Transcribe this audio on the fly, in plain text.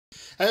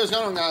Hey, what's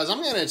going on, guys?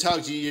 I'm going to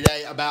talk to you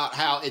today about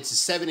how it's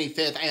the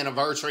 75th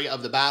anniversary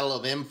of the Battle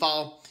of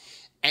Imphal.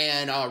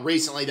 And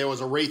recently there was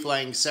a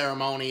wreath-laying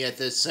ceremony at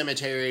this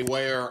cemetery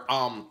where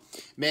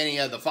many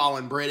of the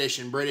fallen British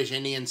and British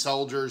Indian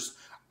soldiers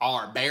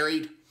are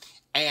buried.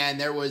 And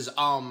there was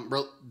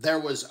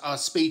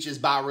speeches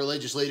by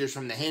religious leaders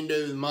from the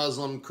Hindu, the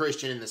Muslim,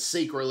 Christian, and the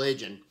Sikh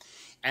religion.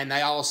 And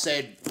they all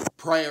said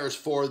prayers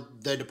for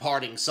the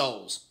departing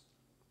souls,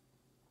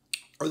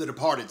 or the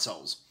departed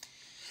souls.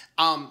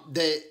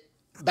 The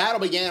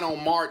battle began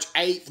on March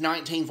 8th,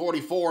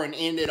 1944 and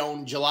ended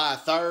on July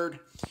 3rd.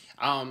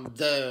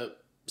 The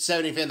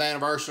 75th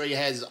anniversary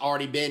has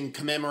already been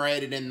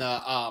commemorated in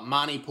the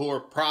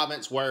Manipur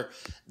province, where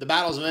the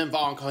battles of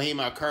Imphal and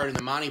Kohima occurred in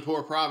the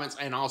Manipur province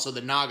and also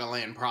the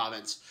Nagaland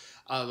province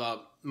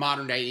of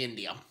modern-day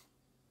India.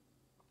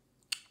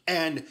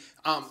 And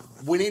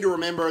we need to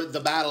remember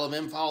the Battle of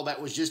Imphal.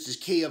 That was just as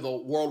key of a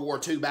World War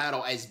II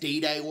battle as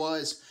D-Day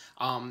was.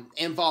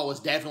 Imphal was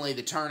definitely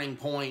the turning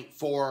point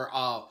for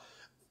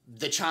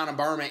the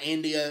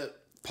China-Burma-India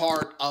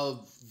part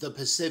of the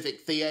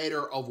Pacific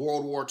theater of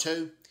World War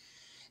II.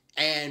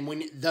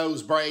 And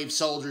those brave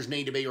soldiers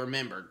need to be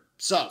remembered.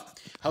 So,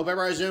 hope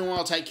everybody's doing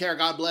well. Take care.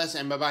 God bless.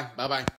 And bye-bye. Bye-bye.